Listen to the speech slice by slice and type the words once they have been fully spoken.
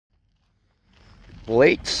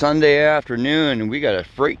Late Sunday afternoon, and we got a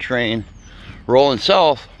freight train rolling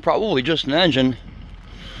south, probably just an engine.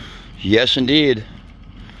 Yes, indeed.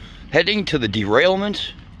 Heading to the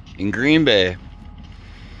derailment in Green Bay.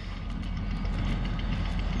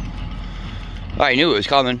 I knew it was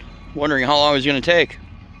coming, wondering how long it was going to take.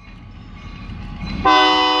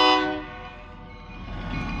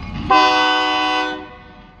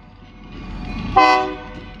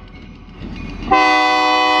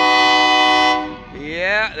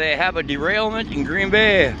 Yeah, they have a derailment in Green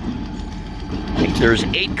Bay. I think there's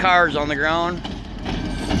 8 cars on the ground.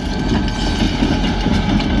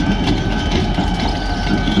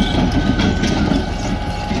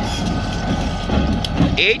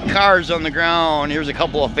 Eight cars on the ground. Here's a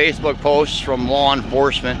couple of Facebook posts from law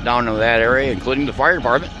enforcement down in that area, including the fire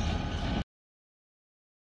department.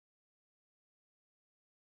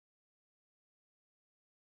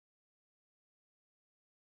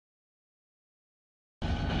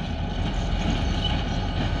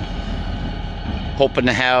 Hoping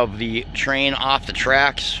to have the train off the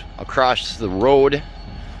tracks across the road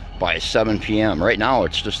by 7 p.m. Right now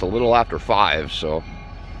it's just a little after 5, so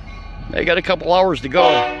they got a couple hours to go.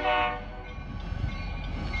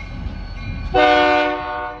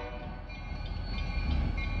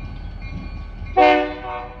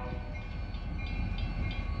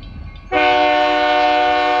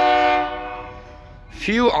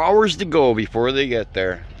 Few hours to go before they get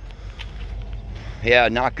there. Yeah,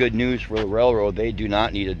 not good news for the railroad. They do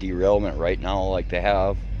not need a derailment right now like they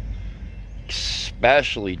have,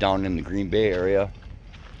 especially down in the Green Bay area.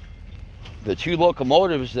 The 2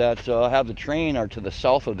 locomotives that have the train are to the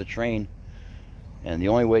south of the train, and the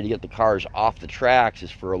only way to get the cars off the tracks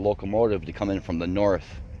is for a locomotive to come in from the north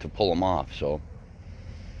to pull them off. So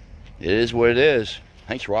it is what it is.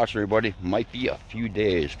 Thanks for watching, everybody. Might be a few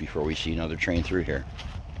days before we see another train through here.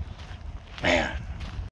 Man.